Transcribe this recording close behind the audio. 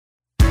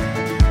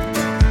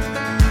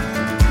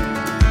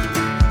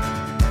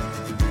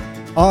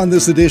On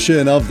this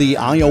edition of the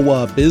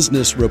Iowa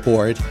Business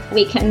Report,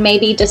 we can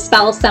maybe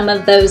dispel some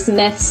of those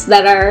myths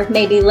that are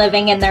maybe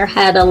living in their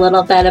head a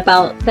little bit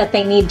about that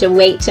they need to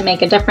wait to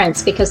make a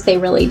difference, because they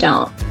really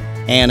don't.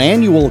 An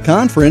annual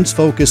conference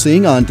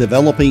focusing on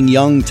developing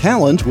young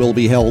talent will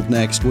be held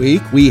next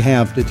week. We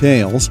have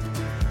details.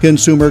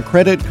 Consumer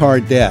credit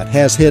card debt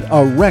has hit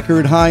a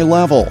record high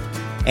level.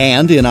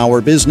 And in our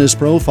business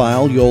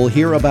profile, you'll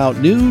hear about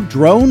new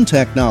drone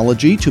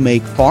technology to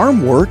make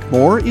farm work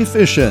more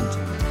efficient.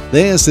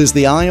 This is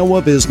the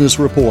Iowa Business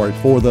Report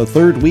for the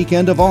third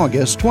weekend of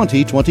August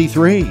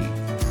 2023.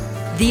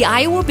 The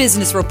Iowa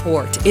Business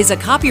Report is a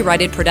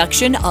copyrighted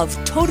production of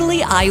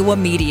Totally Iowa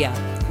Media,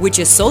 which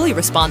is solely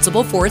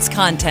responsible for its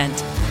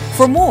content.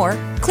 For more,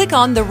 click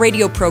on the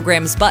radio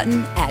programs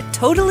button at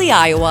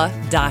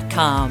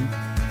totallyiowa.com.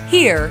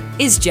 Here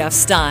is Jeff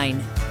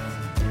Stein.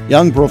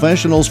 Young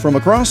professionals from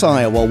across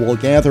Iowa will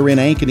gather in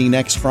Ankeny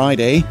next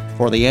Friday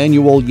for the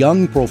annual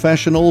Young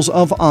Professionals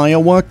of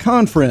Iowa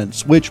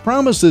Conference, which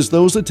promises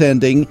those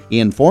attending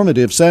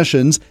informative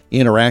sessions,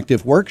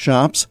 interactive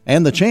workshops,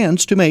 and the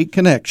chance to make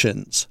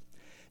connections.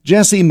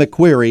 Jessie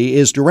McQuarrie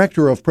is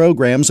Director of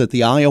Programs at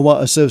the Iowa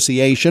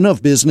Association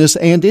of Business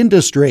and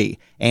Industry,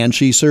 and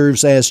she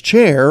serves as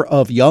Chair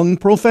of Young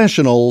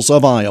Professionals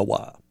of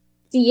Iowa.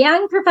 The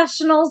Young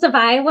Professionals of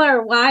Iowa,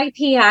 or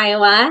YP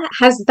Iowa,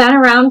 has been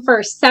around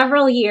for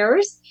several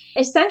years.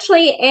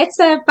 Essentially, it's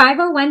a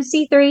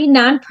 501c3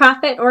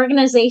 nonprofit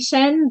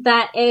organization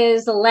that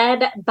is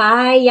led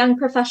by young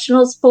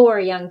professionals for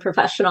young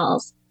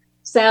professionals.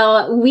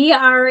 So we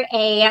are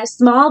a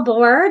small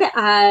board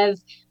of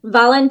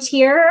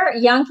volunteer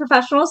young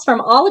professionals from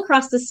all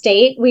across the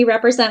state. We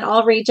represent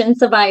all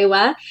regions of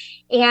Iowa.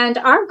 And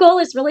our goal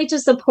is really to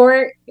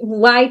support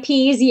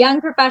YP's young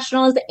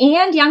professionals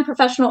and young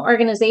professional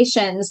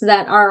organizations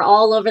that are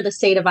all over the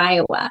state of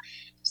Iowa.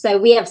 So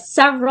we have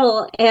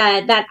several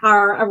that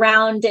are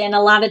around in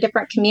a lot of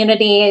different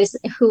communities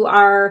who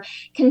are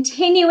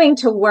continuing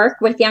to work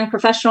with young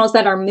professionals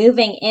that are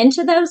moving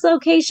into those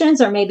locations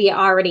or maybe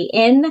already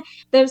in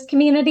those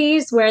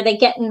communities where they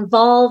get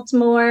involved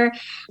more.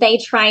 They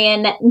try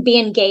and be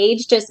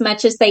engaged as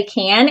much as they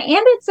can.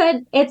 And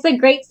it's a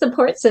great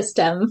support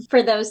system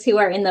for those who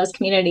are in those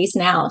communities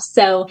now.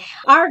 So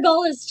our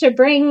goal is to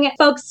bring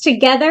folks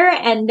together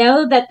and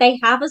know that they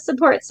have a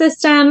support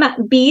system,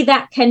 be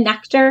that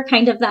connector,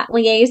 kind of that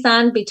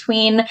liaison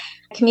between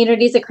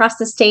communities across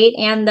the state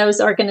and those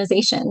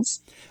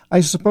organizations. I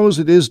suppose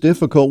it is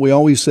difficult. We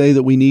always say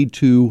that we need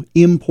to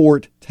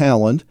import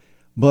talent,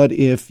 but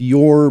if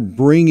you're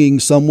bringing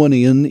someone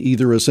in,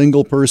 either a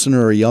single person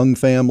or a young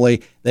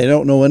family, they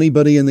don't know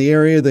anybody in the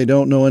area, they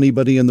don't know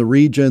anybody in the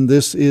region,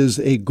 this is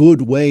a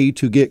good way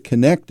to get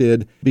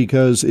connected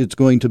because it's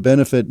going to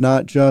benefit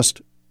not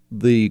just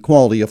the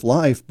quality of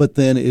life, but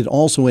then it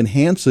also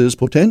enhances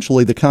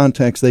potentially the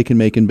contacts they can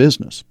make in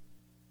business.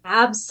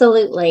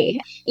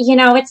 Absolutely. You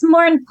know, it's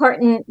more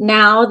important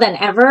now than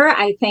ever.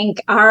 I think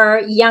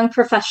our young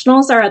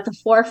professionals are at the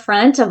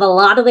forefront of a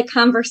lot of the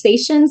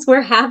conversations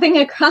we're having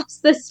across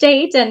the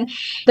state and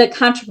the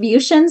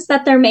contributions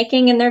that they're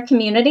making in their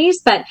communities.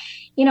 But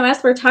you know,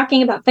 as we're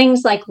talking about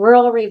things like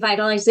rural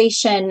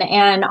revitalization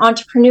and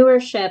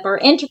entrepreneurship or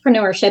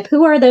intrapreneurship,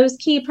 who are those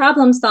key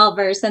problem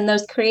solvers and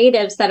those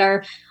creatives that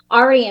are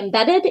already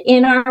embedded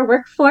in our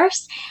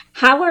workforce?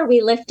 How are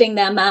we lifting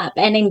them up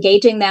and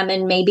engaging them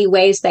in maybe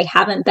ways they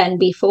haven't been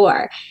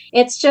before?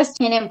 It's just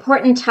an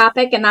important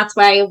topic, and that's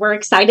why we're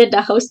excited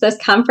to host this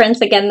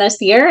conference again this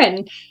year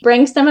and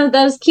bring some of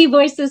those key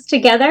voices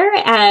together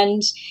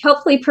and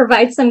hopefully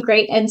provide some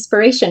great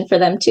inspiration for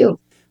them too.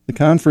 The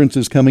conference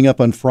is coming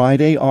up on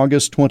Friday,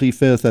 August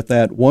 25th at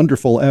that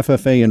wonderful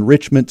FFA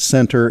Enrichment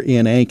Center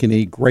in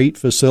Ankeny. Great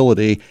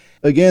facility.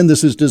 Again,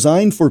 this is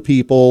designed for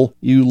people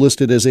you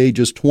listed as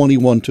ages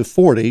 21 to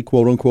 40,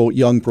 quote-unquote,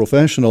 young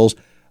professionals,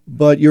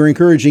 but you're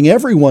encouraging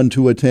everyone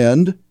to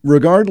attend,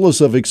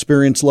 regardless of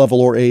experience level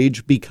or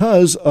age,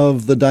 because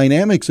of the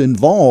dynamics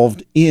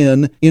involved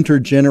in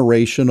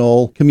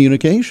intergenerational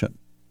communication.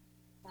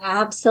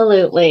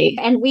 Absolutely.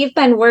 And we've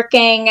been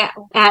working at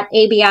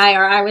ABI,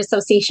 our Iowa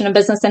Association of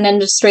Business and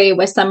Industry,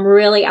 with some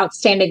really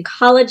outstanding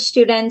college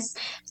students.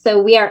 So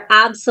we are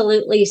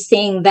absolutely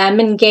seeing them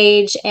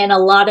engage in a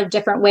lot of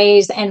different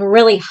ways and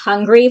really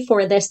hungry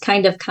for this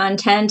kind of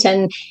content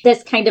and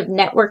this kind of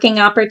networking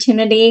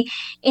opportunity.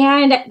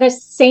 And the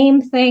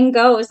same thing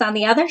goes on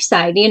the other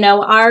side. You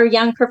know, our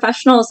young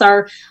professionals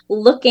are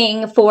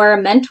looking for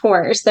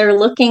mentors. They're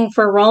looking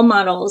for role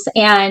models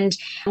and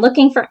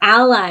looking for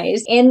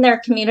allies in their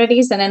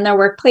communities and in their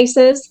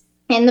workplaces.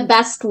 And the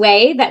best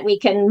way that we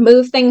can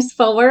move things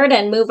forward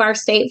and move our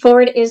state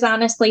forward is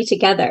honestly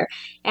together.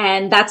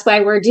 And that's why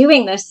we're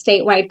doing this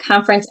statewide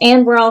conference.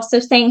 And we're also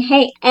saying,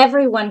 hey,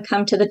 everyone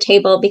come to the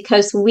table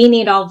because we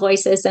need all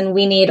voices and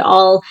we need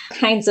all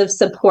kinds of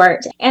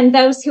support. And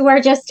those who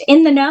are just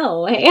in the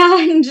know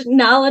and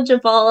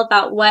knowledgeable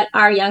about what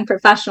our young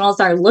professionals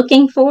are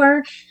looking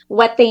for,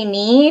 what they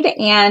need,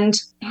 and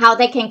how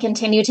they can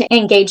continue to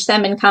engage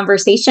them in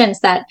conversations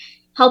that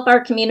help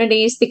our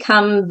communities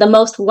become the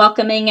most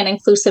welcoming and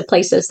inclusive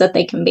places that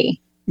they can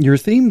be. Your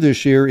theme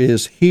this year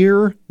is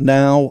Here,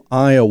 Now,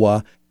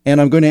 Iowa. And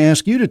I'm going to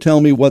ask you to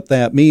tell me what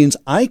that means.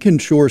 I can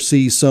sure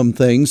see some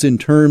things in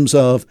terms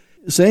of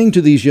saying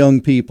to these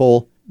young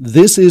people,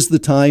 this is the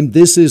time,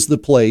 this is the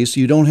place.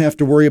 You don't have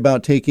to worry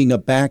about taking a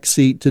back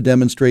seat to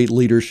demonstrate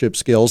leadership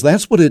skills.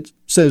 That's what it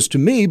says to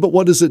me, but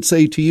what does it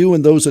say to you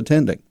and those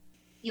attending?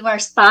 You are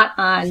spot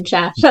on,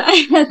 Jeff.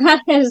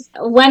 That is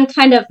one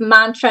kind of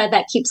mantra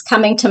that keeps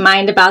coming to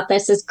mind about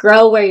this is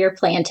grow where you're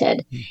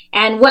planted.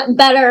 And what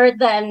better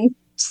than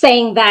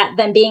saying that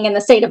than being in the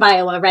state of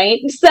Iowa,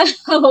 right?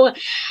 So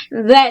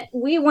that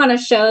we want to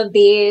show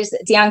these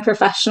young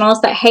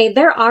professionals that, hey,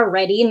 they're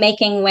already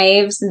making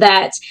waves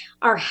that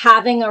are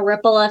having a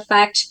ripple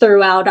effect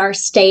throughout our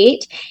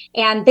state.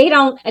 And they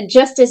don't,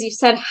 just as you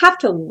said, have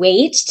to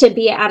wait to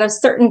be at a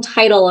certain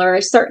title or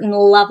a certain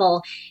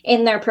level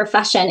in their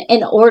profession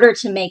in order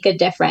to make a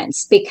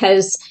difference,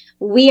 because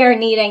we are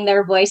needing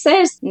their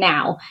voices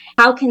now.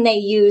 How can they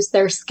use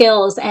their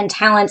skills and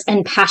talents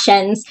and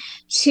passions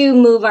to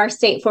move our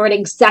state forward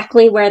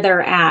exactly where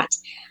they're at?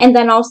 And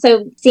then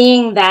also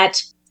seeing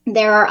that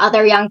there are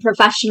other young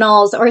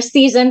professionals or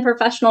seasoned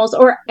professionals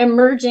or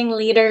emerging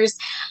leaders,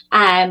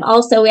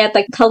 also at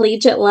the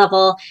collegiate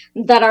level,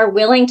 that are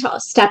willing to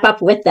step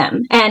up with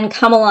them and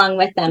come along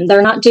with them.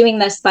 They're not doing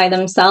this by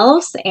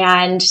themselves.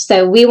 And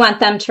so we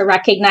want them to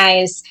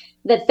recognize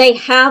that they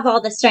have all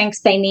the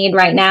strengths they need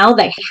right now.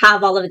 They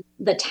have all of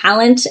the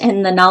talent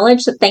and the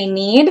knowledge that they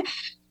need.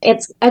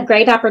 It's a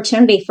great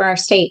opportunity for our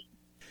state.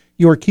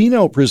 Your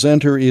keynote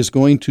presenter is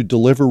going to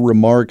deliver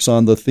remarks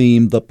on the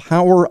theme, The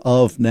Power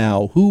of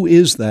Now. Who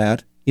is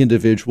that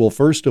individual,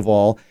 first of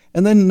all?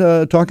 And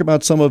then talk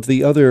about some of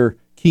the other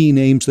key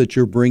names that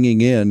you're bringing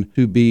in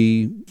to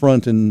be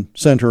front and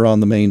center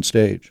on the main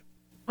stage.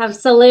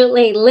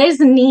 Absolutely. Liz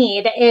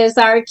Need is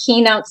our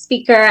keynote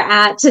speaker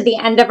at the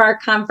end of our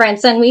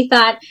conference. And we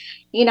thought,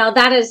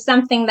 that is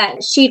something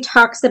that she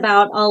talks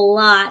about a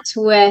lot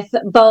with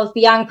both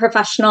young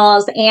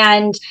professionals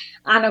and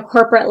on a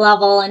corporate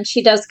level, and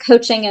she does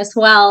coaching as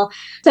well.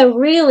 So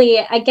really,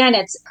 again,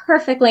 it's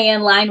perfectly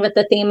in line with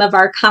the theme of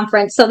our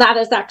conference. So that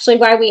is actually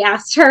why we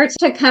asked her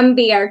to come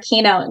be our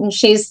keynote. And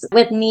she's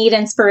with Need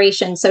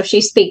Inspiration. So she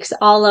speaks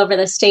all over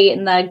the state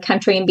and the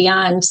country and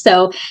beyond.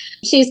 So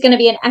she's going to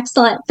be an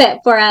excellent fit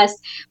for us.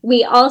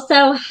 We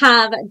also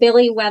have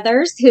Billy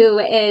Weathers, who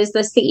is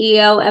the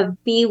CEO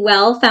of Be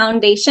Well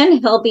Foundation.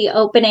 He'll be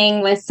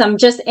opening with some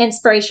just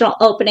inspirational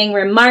opening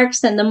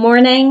remarks in the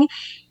morning.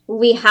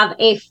 We have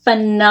a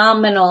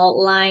phenomenal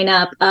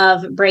lineup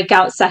of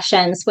breakout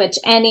sessions, which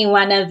any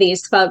one of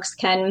these folks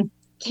can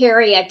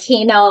carry a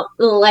keynote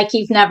like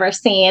you've never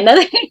seen.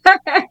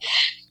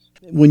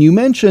 When you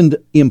mentioned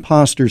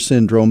imposter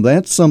syndrome,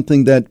 that's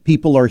something that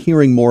people are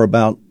hearing more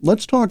about.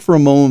 Let's talk for a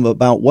moment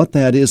about what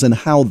that is and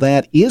how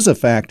that is a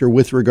factor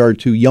with regard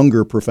to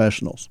younger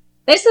professionals.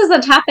 This is a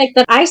topic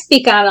that I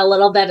speak on a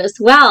little bit as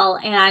well.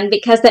 And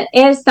because it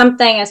is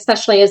something,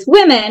 especially as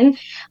women,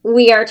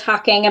 we are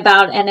talking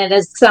about, and it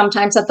is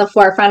sometimes at the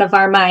forefront of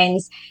our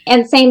minds.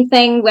 And same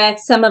thing with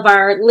some of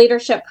our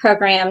leadership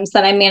programs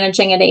that I'm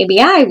managing at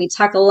ABI. We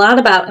talk a lot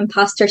about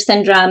imposter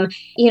syndrome,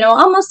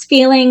 almost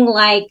feeling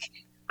like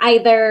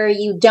either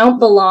you don't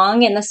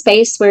belong in the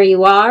space where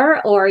you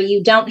are, or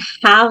you don't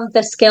have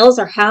the skills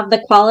or have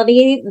the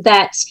quality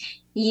that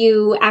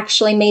you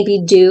actually maybe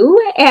do,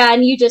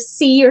 and you just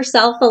see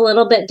yourself a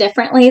little bit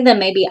differently than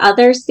maybe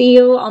others see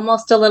you,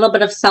 almost a little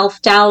bit of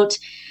self-doubt.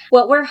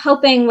 What we're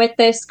hoping with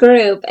this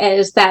group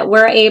is that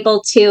we're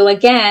able to,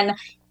 again,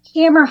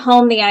 hammer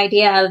home the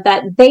idea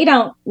that they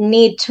don't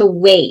need to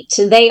wait.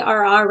 They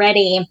are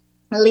already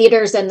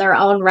leaders in their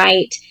own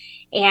right.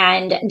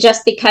 And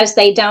just because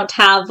they don't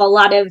have a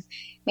lot of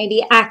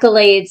maybe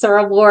accolades or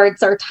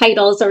awards or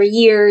titles or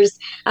years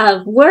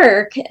of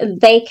work,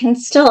 they can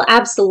still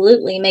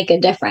absolutely make a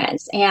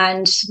difference.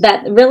 And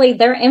that really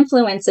their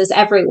influence is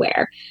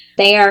everywhere.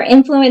 They are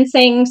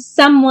influencing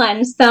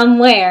someone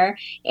somewhere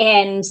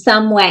in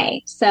some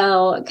way.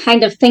 So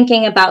kind of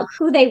thinking about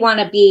who they want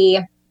to be,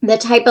 the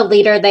type of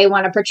leader they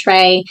want to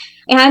portray,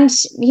 and,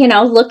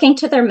 looking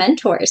to their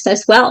mentors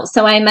as well.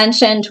 So I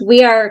mentioned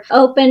we are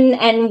open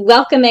and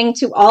welcoming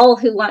to all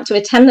who want to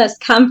attend this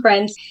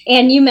conference.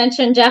 And you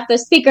mentioned, Jeff, the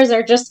speakers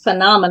are just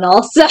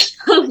phenomenal. So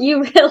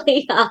you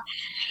really,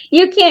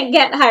 you can't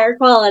get higher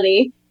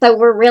quality. So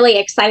we're really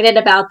excited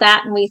about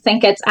that. And we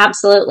think it's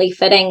absolutely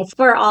fitting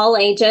for all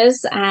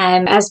ages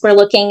as we're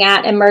looking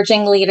at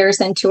emerging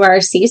leaders into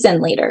our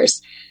seasoned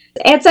leaders.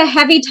 It's a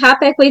heavy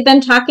topic we've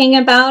been talking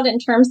about in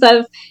terms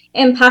of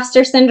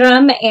imposter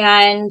syndrome,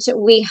 and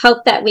we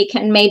hope that we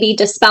can maybe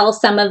dispel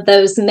some of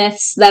those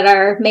myths that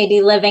are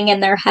maybe living in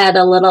their head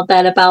a little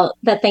bit about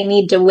that they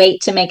need to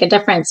wait to make a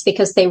difference,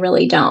 because they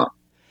really don't.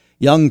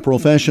 Young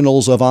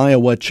Professionals of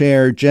Iowa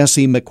Chair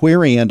Jesse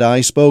McQuarrie and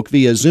I spoke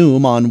via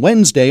Zoom on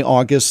Wednesday,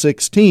 August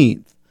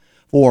 16th.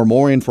 For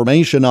more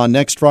information on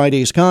next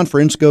Friday's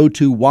conference, go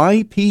to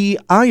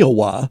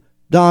ypiowa.org.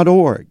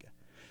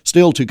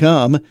 Still to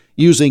come,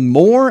 using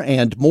more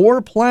and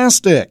more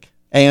plastic.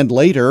 And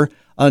later,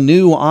 a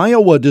new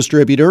Iowa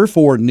distributor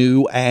for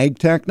new ag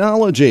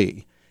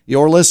technology.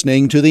 You're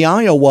listening to the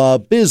Iowa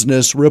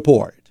Business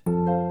Report.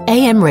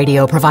 AM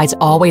radio provides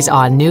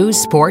always-on news,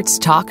 sports,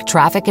 talk,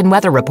 traffic, and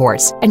weather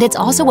reports. And it's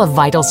also a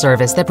vital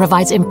service that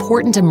provides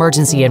important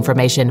emergency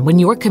information when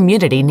your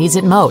community needs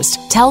it most.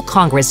 Tell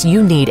Congress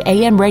you need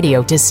AM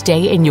radio to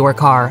stay in your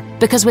car.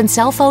 Because when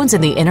cell phones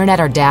and the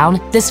internet are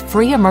down, this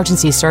free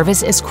emergency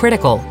service is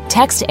critical.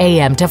 Text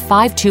AM to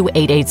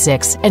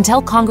 52886 and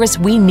tell Congress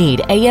we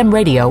need AM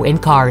radio in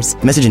cars.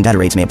 Message and data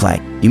rates may apply.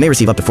 You may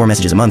receive up to 4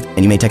 messages a month,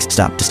 and you may text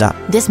STOP to stop.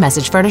 This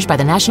message furnished by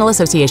the National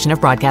Association of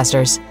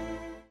Broadcasters.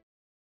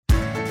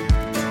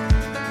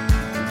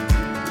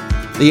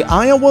 The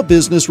Iowa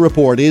Business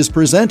Report is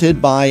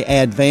presented by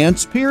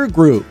Advance Peer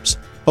Groups,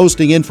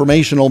 hosting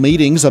informational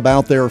meetings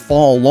about their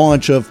fall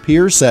launch of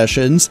peer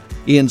sessions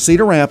in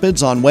Cedar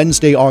Rapids on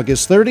Wednesday,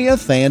 August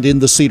 30th, and in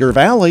the Cedar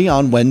Valley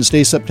on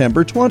Wednesday,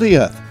 September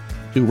 20th.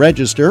 To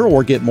register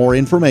or get more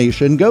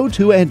information, go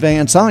to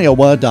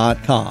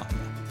advanceiowa.com.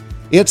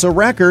 It's a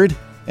record,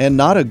 and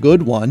not a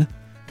good one.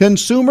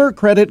 Consumer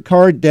credit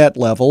card debt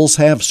levels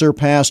have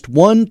surpassed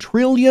 $1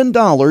 trillion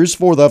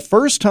for the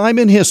first time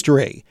in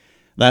history.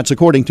 That's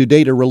according to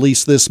data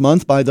released this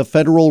month by the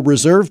Federal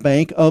Reserve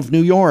Bank of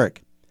New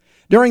York.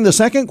 During the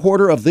second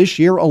quarter of this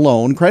year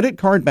alone, credit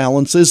card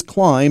balances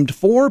climbed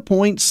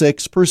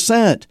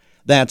 4.6%.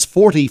 That's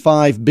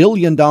 $45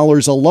 billion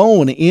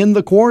alone in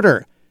the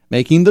quarter,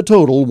 making the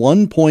total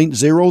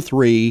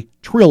 $1.03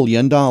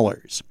 trillion.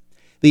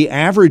 The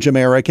average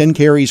American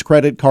carries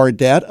credit card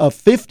debt of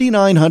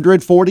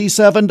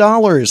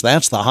 $5,947.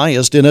 That's the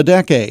highest in a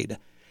decade.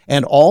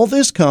 And all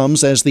this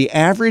comes as the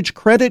average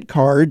credit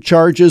card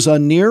charges a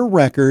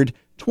near-record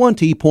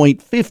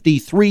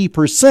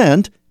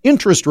 20.53%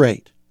 interest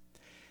rate.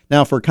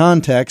 Now, for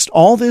context,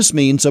 all this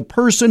means a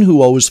person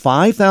who owes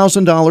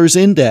 $5,000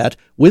 in debt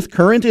with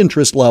current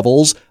interest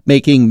levels,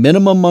 making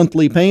minimum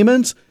monthly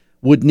payments,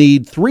 would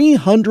need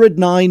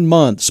 309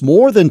 months,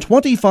 more than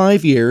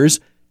 25 years,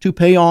 to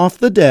pay off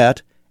the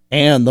debt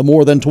and the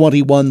more than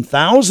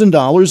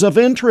 $21,000 of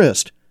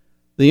interest.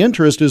 The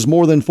interest is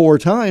more than 4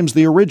 times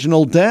the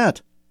original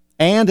debt.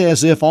 And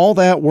as if all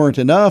that weren't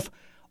enough,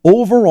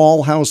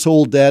 overall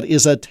household debt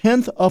is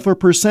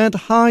 0.1%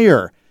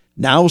 higher,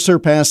 now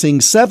surpassing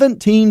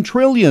 $17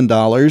 trillion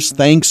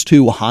thanks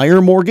to higher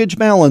mortgage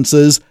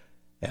balances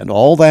and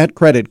all that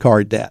credit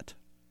card debt.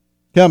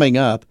 Coming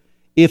up,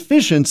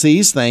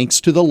 efficiencies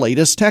thanks to the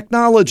latest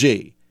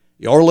technology.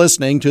 You're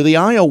listening to the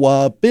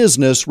Iowa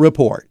Business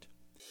Report.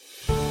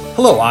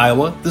 Hello,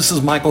 Iowa. This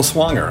is Michael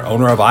Swanger,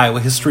 owner of Iowa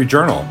History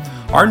Journal.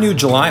 Our new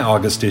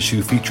July-August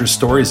issue features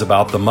stories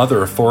about the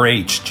mother of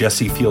 4-H,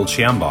 Jessie Field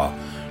Shambaugh,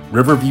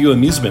 Riverview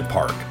Amusement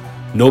Park,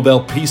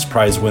 Nobel Peace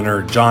Prize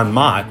winner John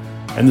Mott,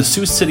 and the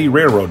Sioux City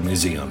Railroad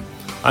Museum.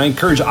 I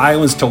encourage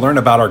Iowans to learn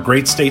about our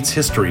great state's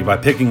history by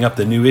picking up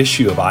the new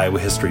issue of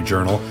Iowa History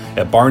Journal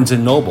at Barnes &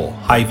 Noble,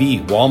 Hy-Vee,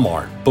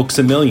 Walmart, Books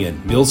A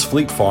Million, Mills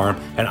Fleet Farm,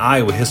 and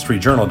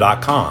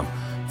iowahistoryjournal.com.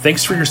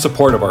 Thanks for your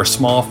support of our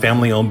small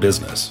family-owned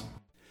business.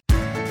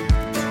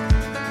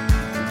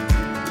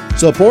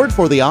 Support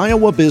for the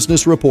Iowa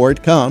Business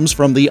Report comes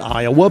from the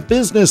Iowa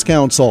Business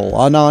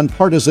Council, a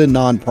nonpartisan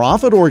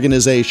nonprofit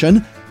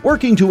organization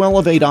working to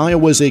elevate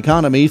Iowa's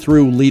economy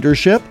through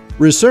leadership,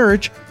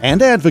 research,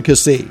 and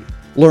advocacy.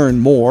 Learn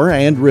more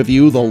and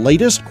review the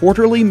latest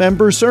quarterly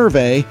member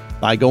survey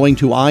by going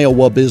to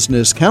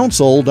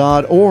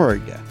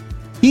iowabusinesscouncil.org.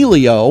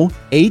 Hylio,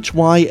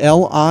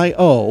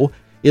 Hylio,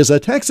 is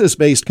a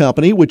Texas-based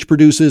company which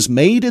produces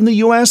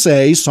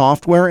made-in-the-USA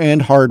software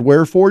and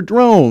hardware for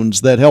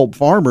drones that help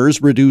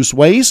farmers reduce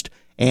waste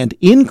and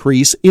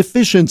increase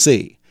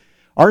efficiency.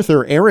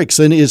 Arthur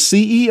Erickson is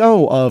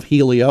CEO of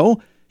Hylio.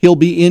 He'll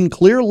be in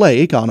Clear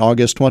Lake on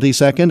August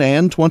 22nd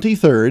and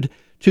 23rd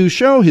to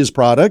show his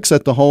products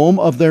at the home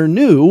of their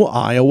new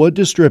Iowa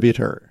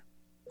distributor.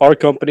 Our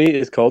company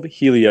is called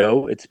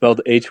Hylio. It's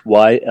spelled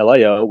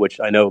Hylio, which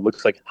I know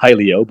looks like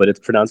Hylio, but it's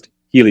pronounced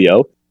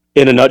Hylio.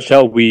 In a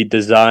nutshell, we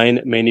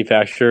design,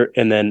 manufacture,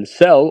 and then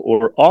sell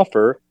or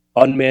offer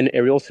unmanned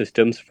aerial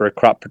systems for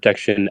crop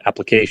protection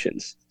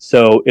applications.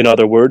 So, in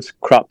other words,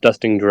 crop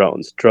dusting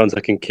drones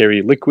that can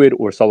carry liquid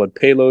or solid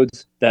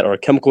payloads that are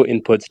chemical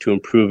inputs to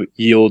improve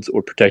yields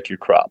or protect your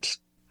crops.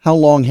 How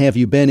long have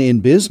you been in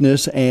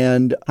business,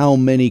 and how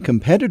many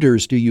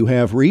competitors do you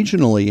have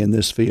regionally in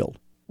this field?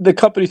 The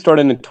company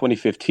started in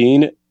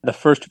 2015. The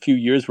first few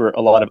years were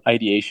a lot of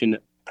ideation,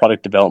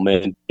 product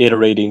development,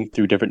 iterating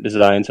through different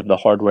designs of the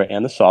hardware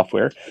and the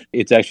software.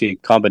 It's actually a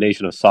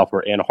combination of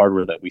software and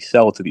hardware that we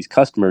sell to these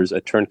customers, a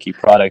turnkey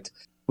product.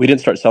 We didn't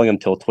start selling them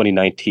until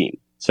 2019.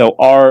 So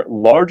our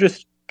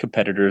largest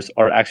competitors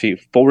are actually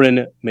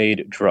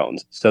foreign-made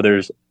drones. So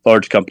there's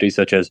large companies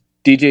such as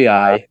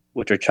DJI,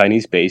 which are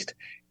Chinese-based,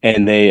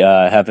 and they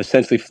have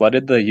essentially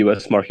flooded the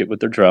U.S. market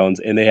with their drones,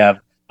 and they have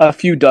a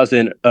few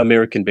dozen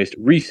American-based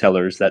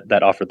resellers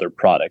that offer their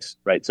products,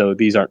 right? So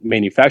these aren't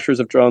manufacturers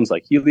of drones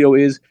like Hylio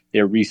is.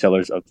 They're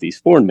resellers of these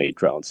foreign-made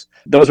drones.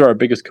 Those are our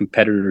biggest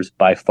competitors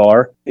by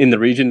far. In the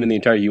region, in the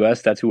entire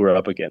U.S., that's who we're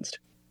up against.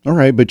 All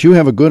right, but you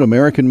have a good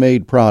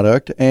American-made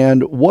product,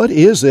 and what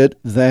is it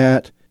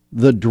that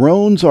the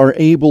drones are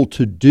able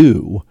to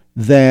do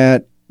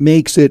that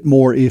makes it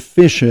more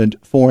efficient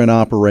for an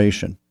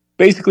operation?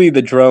 Basically,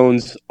 the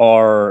drones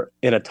are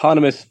an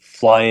autonomous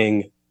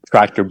flying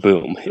tractor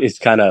boom. It's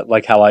kind of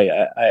like how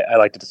I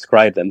like to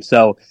describe them.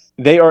 So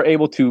they are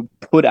able to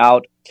put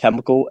out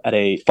chemical at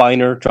a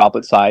finer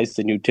droplet size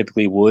than you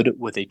typically would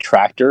with a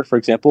tractor, for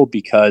example,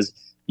 because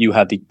you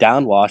have the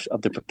downwash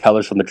of the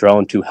propellers from the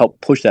drone to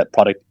help push that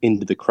product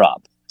into the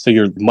crop. So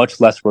you're much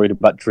less worried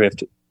about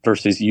drift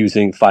versus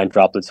using fine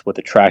droplets with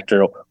a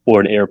tractor or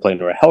an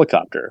airplane or a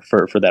helicopter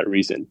for that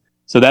reason.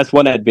 So that's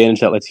one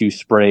advantage that lets you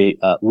spray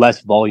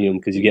less volume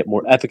because you get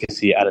more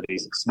efficacy out of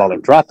these smaller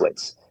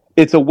droplets.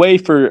 It's a way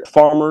for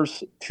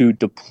farmers to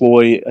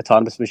deploy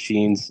autonomous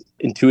machines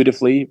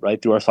intuitively,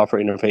 right, through our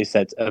software interface.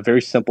 That's a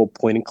very simple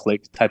point and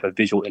click type of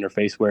visual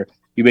interface where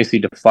you basically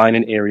define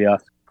an area,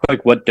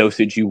 click what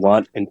dosage you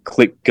want, and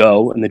click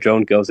go, and the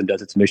drone goes and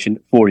does its mission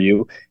for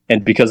you.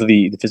 And because of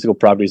the physical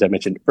properties I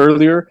mentioned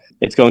earlier,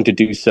 it's going to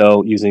do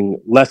so using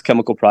less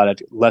chemical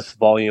product, less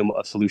volume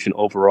of solution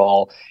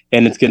overall,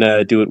 and it's going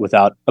to do it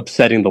without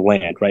upsetting the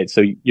land, right?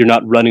 So you're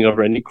not running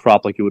over any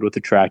crop like you would with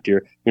a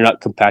tractor. You're not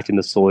compacting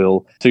the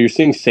soil. So you're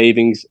seeing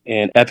savings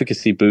and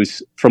efficacy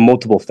boosts from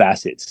multiple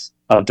facets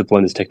of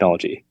deploying this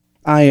technology.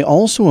 I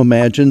also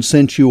imagine,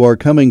 since you are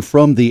coming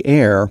from the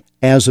air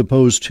as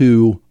opposed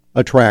to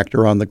a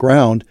tractor on the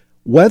ground,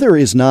 weather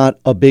is not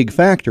a big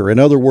factor. In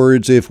other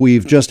words, if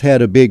we've just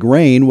had a big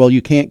rain, well,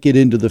 you can't get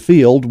into the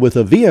field with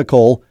a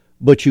vehicle,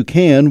 but you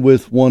can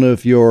with one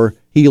of your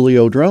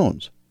Helio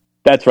drones.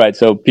 That's right.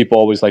 So people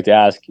always like to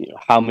ask,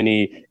 how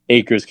many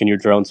acres can your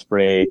drone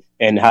spray,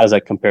 and how does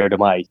that compare to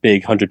my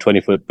big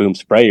 120-foot boom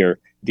sprayer?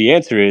 The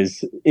answer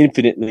is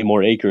infinitely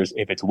more acres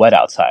if it's wet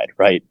outside,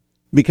 right?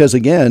 Because,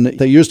 again,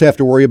 they used to have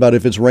to worry about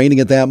if it's raining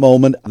at that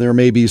moment. There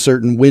may be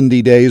certain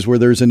windy days where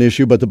there's an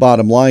issue, but the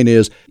bottom line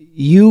is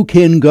you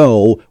can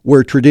go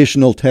where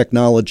traditional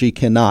technology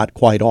cannot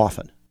quite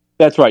often.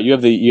 That's right. You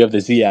have the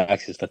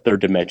Z-axis, the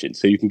third dimension.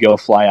 So you can go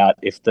fly out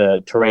if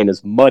the terrain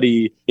is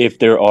muddy, if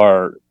there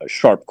are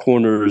sharp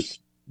corners,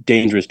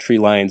 dangerous tree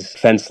lines,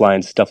 fence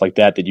lines, stuff like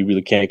that you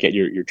really can't get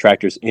your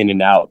tractors in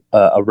and out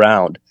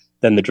around.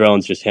 Then the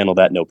drones just handle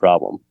that no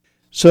problem.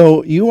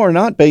 So you are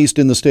not based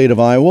in the state of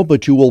Iowa,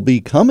 but you will be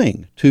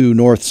coming to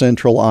north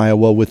central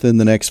Iowa within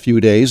the next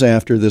few days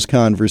after this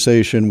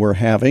conversation we're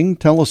having.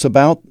 Tell us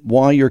about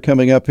why you're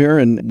coming up here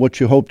and what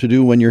you hope to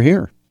do when you're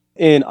here.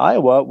 In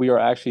Iowa, we are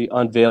actually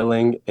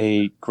unveiling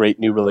a great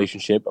new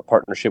relationship, a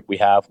partnership we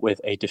have with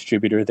a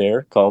distributor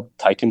there called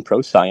Titan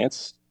Pro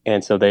Science.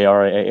 And so they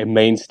are a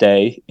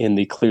mainstay in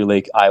the Clear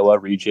Lake, Iowa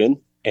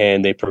region.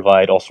 And they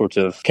provide all sorts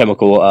of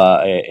chemical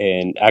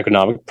and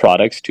agronomic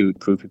products to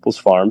improve people's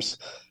farms.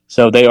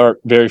 So they are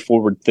very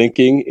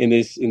forward-thinking in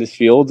this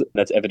field.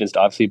 That's evidenced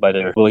obviously by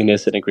their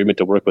willingness and agreement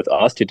to work with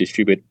us to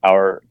distribute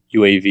our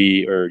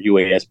UAV or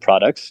UAS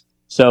products.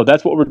 So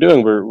that's what we're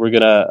doing. We're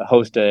going to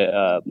host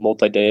a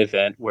multi-day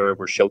event where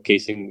we're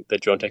showcasing the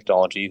drone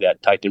technology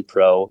that Titan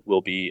Pro will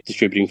be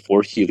distributing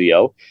for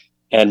Helio.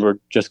 And we're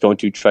just going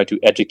to try to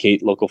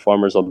educate local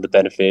farmers on the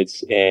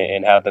benefits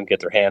and have them get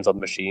their hands on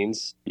the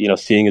machines.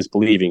 Seeing is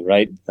believing,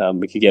 right?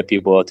 We can get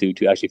people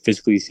to actually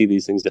physically see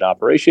these things in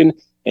operation,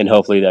 and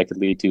hopefully that could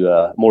lead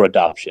to more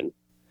adoption.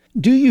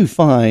 Do you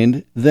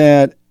find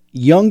that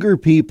younger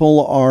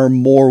people are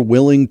more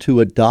willing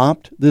to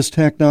adopt this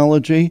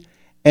technology?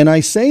 And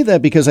I say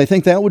that because I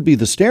think that would be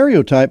the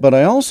stereotype, but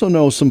I also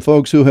know some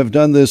folks who have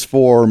done this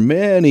for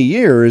many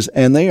years,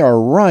 and they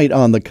are right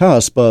on the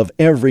cusp of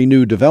every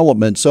new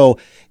development. So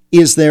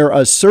is there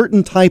a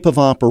certain type of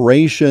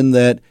operation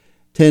that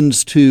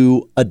tends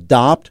to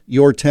adopt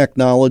your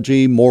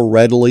technology more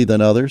readily than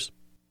others?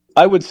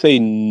 I would say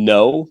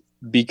no,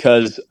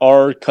 because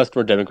our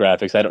customer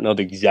demographics, I don't know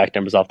the exact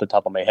numbers off the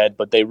top of my head,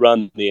 but they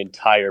run the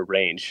entire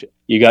range.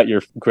 You got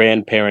your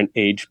grandparent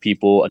age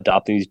people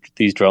adopting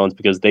these drones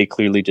because they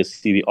clearly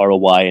just see the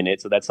ROI in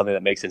it. So that's something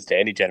that makes sense to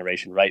any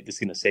generation, right? This is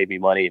going to save me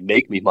money and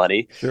make me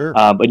money. Sure.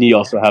 And you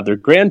also have their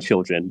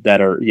grandchildren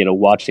that are,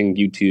 watching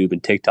YouTube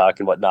and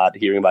TikTok and whatnot,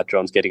 hearing about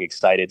drones, getting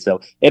excited.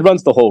 So it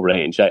runs the whole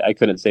range. I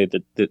couldn't say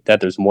that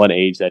there's one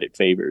age that it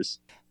favors.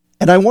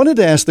 And I wanted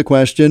to ask the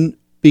question,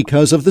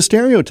 because of the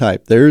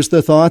stereotype. There's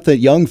the thought that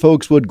young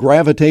folks would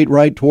gravitate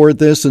right toward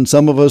this, and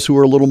some of us who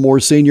are a little more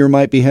senior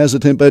might be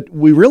hesitant, but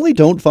we really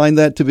don't find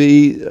that to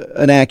be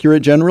an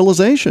accurate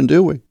generalization,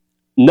 do we?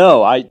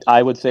 No,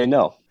 I would say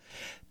no.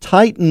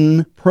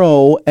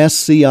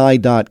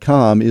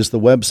 TitanProSCI.com is the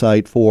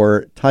website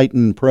for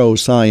Titan Pro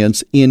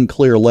Science in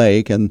Clear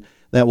Lake, and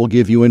that will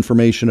give you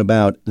information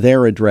about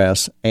their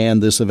address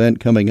and this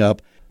event coming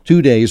up.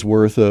 2 days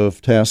worth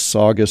of tests,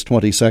 August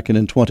 22nd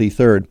and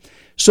 23rd.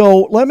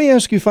 So let me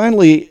ask you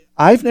finally,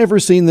 I've never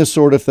seen this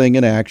sort of thing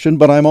in action,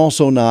 but I'm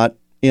also not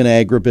in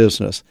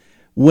agribusiness.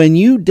 When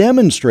you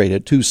demonstrate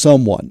it to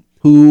someone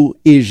who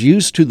is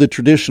used to the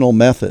traditional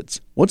methods,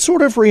 what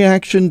sort of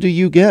reaction do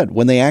you get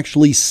when they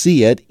actually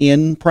see it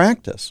in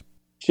practice?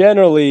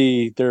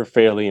 Generally, they're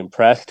fairly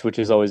impressed, which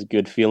is always a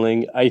good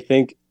feeling. I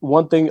think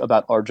one thing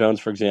about our drones,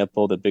 for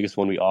example, the biggest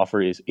one we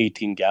offer is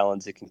 18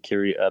 gallons. It can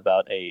carry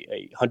about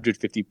a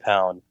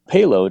 150-pound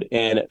payload,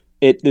 and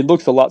it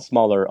looks a lot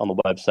smaller on the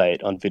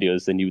website on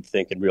videos than you would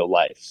think in real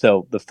life.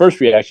 So the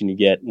first reaction you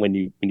get when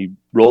you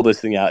roll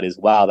this thing out is,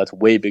 wow, that's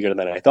way bigger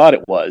than I thought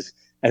it was.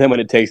 And then when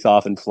it takes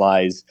off and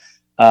flies,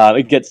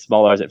 it gets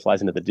smaller as it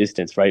flies into the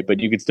distance, right? But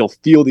you can still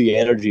feel the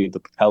energy of the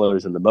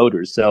propellers and the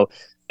motors. So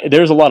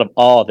there's a lot of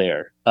awe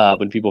there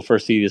when people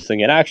first see this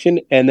thing in action.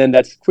 And then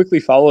that's quickly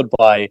followed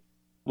by,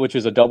 which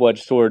is a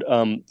double-edged sword.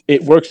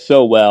 It works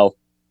so well,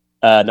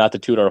 not to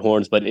toot our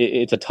horns, but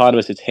it's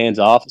autonomous, it's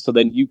hands-off. So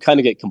then you kind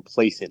of get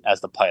complacent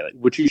as the pilot,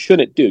 which you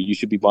shouldn't do. You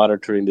should be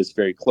monitoring this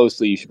very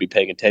closely. You should be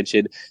paying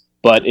attention.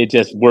 But it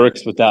just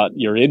works without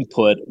your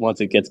input once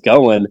it gets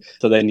going.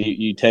 So then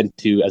you tend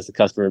to, as the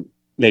customer,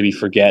 maybe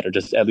forget or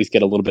just at least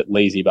get a little bit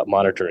lazy about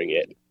monitoring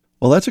it.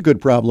 Well, that's a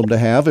good problem to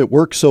have. It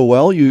works so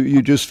well,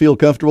 you just feel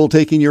comfortable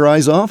taking your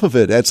eyes off of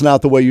it. That's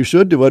not the way you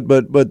should do it,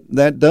 but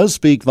that does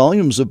speak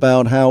volumes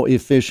about how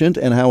efficient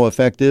and how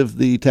effective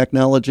the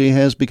technology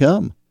has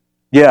become.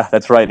 Yeah,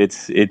 that's right.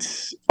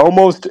 It's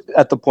almost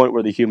at the point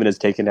where the human is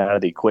taken out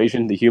of the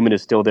equation. The human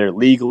is still there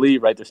legally,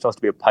 right? There's supposed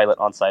to be a pilot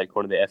on site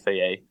according to the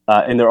FAA,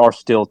 and there are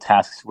still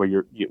tasks where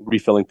you're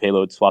refilling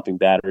payloads, swapping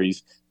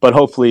batteries. But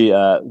hopefully,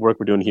 work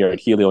we're doing here at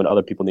Helio and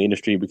other people in the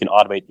industry, we can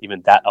automate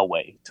even that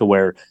away to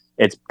where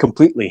it's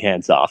completely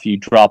hands-off. You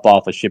drop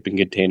off a shipping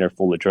container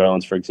full of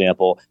drones, for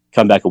example,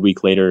 come back a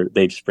week later,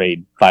 they've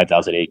sprayed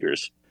 5,000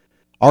 acres.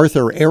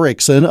 Arthur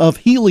Erickson of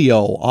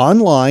Helio,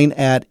 online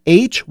at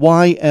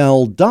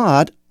hyl.io.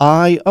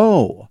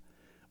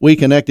 We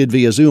connected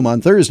via Zoom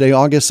on Thursday,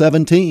 August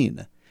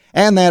 17.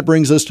 And that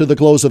brings us to the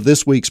close of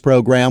this week's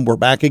program. We're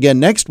back again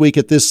next week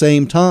at this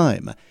same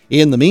time.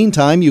 In the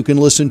meantime, you can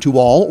listen to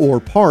all or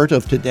part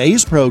of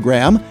today's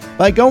program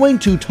by going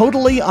to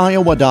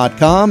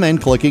totallyiowa.com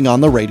and clicking on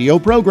the radio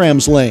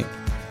programs link.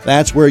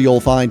 That's where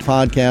you'll find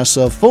podcasts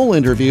of full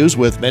interviews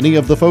with many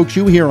of the folks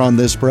you hear on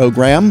this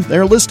program.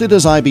 They're listed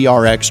as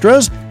IBR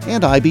Extras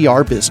and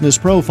IBR Business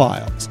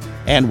Profiles.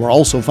 And we're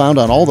also found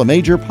on all the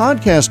major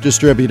podcast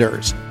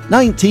distributors,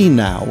 19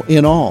 now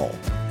in all.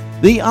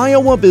 The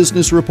Iowa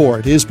Business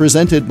Report is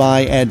presented by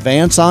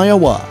Advance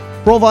Iowa,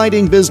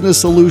 providing business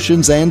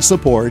solutions and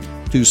support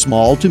to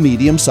small to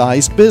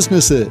medium-sized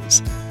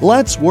businesses.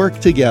 Let's work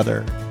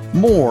together.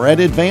 More at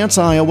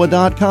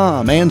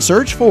advanceiowa.com and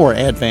search for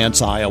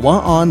Advance Iowa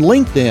on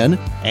LinkedIn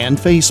and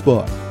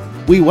Facebook.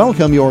 We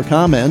welcome your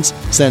comments.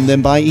 Send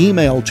them by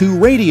email to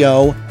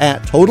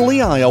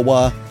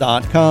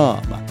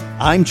radio@totallyiowa.com.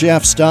 I'm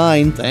Jeff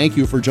Stein. Thank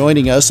you for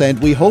joining us, and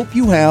we hope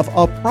you have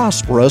a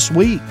prosperous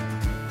week.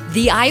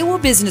 The Iowa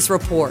Business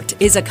Report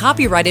is a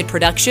copyrighted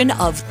production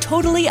of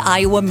Totally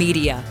Iowa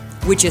Media,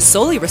 which is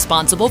solely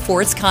responsible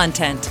for its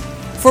content.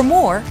 For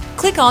more,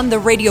 click on the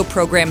radio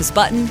programs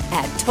button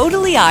at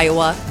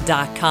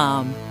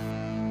totallyiowa.com.